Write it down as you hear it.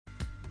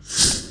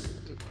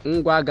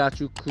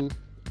Ngwagachuku,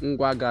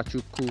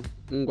 Ngwagachuku,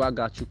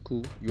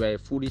 Ngwagachuku, you are a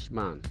foolish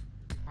man.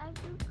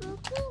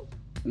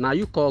 Now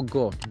you call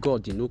God,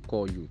 God did not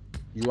call you.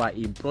 You are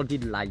a bloody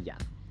liar.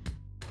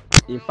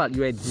 In fact,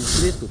 you are a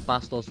disgrace to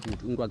pastorhood,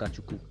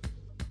 Ngwagachuku.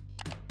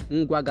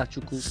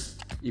 Ngwagachuku.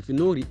 If you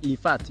know, in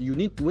fact, you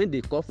need to, when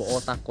they call for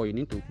altar call, you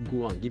need to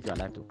go and give your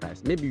life to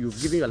Christ. Maybe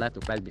you've given your life to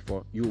Christ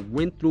before. You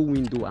went through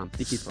window and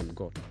pick it from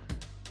God.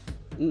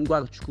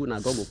 Ngwagachuku, now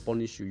God will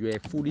punish you. You're a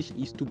foolish,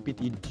 stupid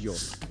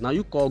idiot. Now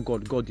you call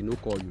God, God did not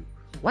call you.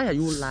 Why are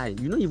you lying?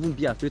 You don't even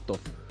be afraid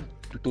of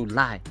to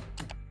lie.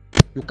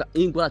 You can,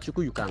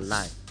 Ngwagachuku, you can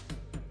lie.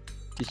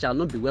 It shall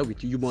not be well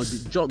with you. You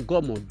must be,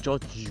 God must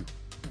judge you.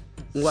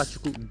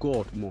 Ngwagachuku,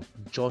 God must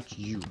judge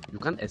you. You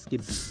can't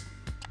escape this.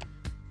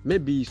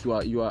 Maybe it's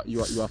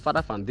your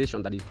father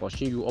foundation that is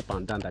pushing you up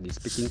and down, that is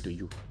speaking to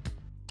you.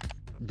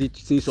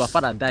 Since your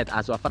father died,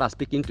 as your father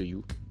speaking to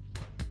you?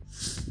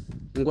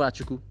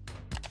 Ngwagachuku,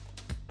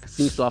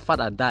 since your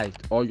father died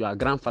or your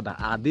grandfather,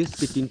 are they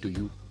speaking to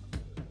you?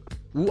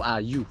 Who are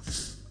you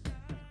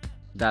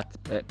that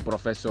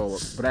Professor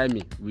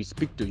Brahmi will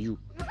speak to you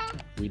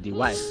with the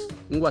wife?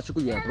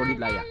 Ngwagachuku, you are a bloody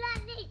liar.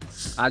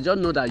 I just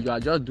know that you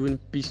are just doing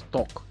peace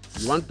talk.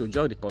 You want to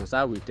just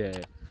reconcile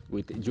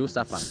with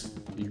Joseph.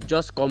 You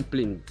just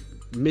complain,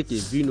 make a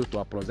video to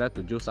apologize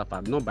to Joseph,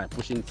 not by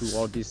pushing through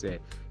all this.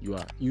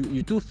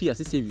 You too feel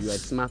as if you are a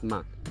smart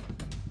man.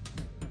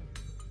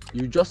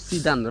 You just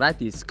sit down,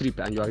 write a script,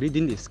 and you are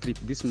reading the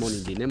script this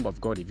morning. The name of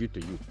God revealed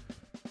to you.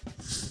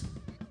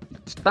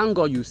 Thank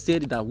God you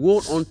said that.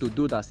 Hold on to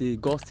those that say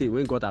God say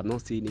when God have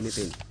not said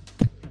anything.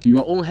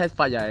 Your own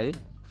hellfire,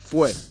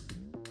 fuel,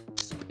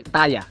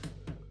 tire,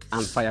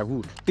 and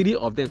firewood. 3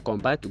 of them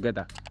combined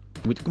together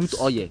with crude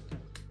oil.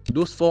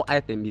 Those 4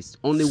 items is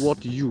only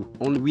what you,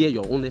 only where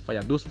your only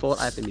fire. Those 4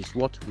 items is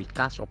what we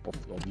catch up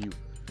of you.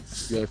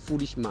 You are a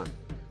foolish man.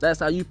 That's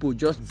how you people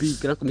just be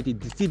grand committee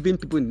deceiving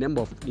people in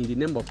the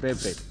name of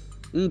reverend.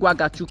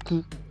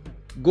 Ngwagachuku,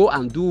 go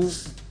and do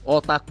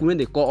altar call. When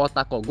they call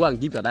altar call, go and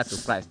give your life to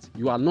Christ.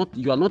 You are not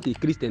a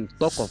Christian.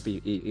 Talk of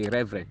a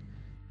reverend.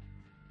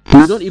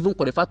 You don't even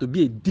qualify to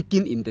be a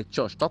deacon in the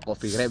church. Talk of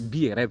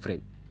be a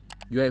reverend.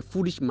 You are a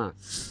foolish man.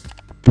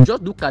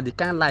 Just look at the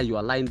kind of lie you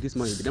are lying this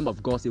morning in the name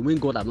of God. Say when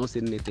God has not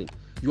said anything.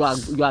 Your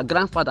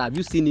grandfather, have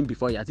you seen him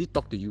before? Has he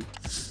talked to you?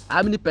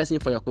 How many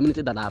persons for your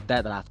community that have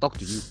died that have talked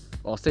to you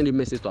or send a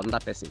message to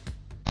another person?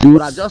 You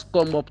would have just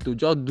come up to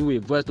just do a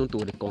voice tone to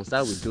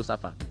reconcile with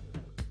Joseph.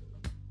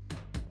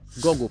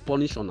 God will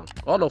punish on them.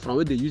 All of them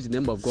when they use the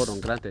name of God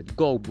ungranted,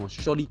 God must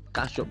surely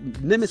catch up.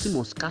 Nemesis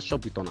must catch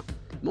up with honor.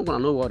 Not gonna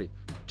no worry.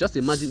 Just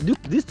imagine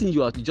this thing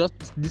you are just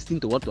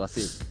listening to what you are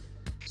saying.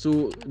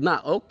 So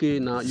now, okay,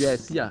 now you are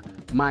here.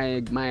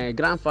 My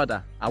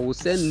grandfather, I will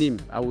send him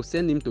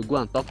to go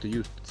and talk to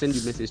you, send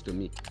you message to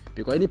me.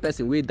 Because any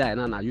person will die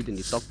now you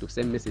didn't talk to,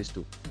 send message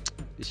to.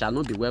 It shall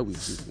not be well with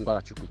you.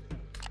 Ngwagachuku.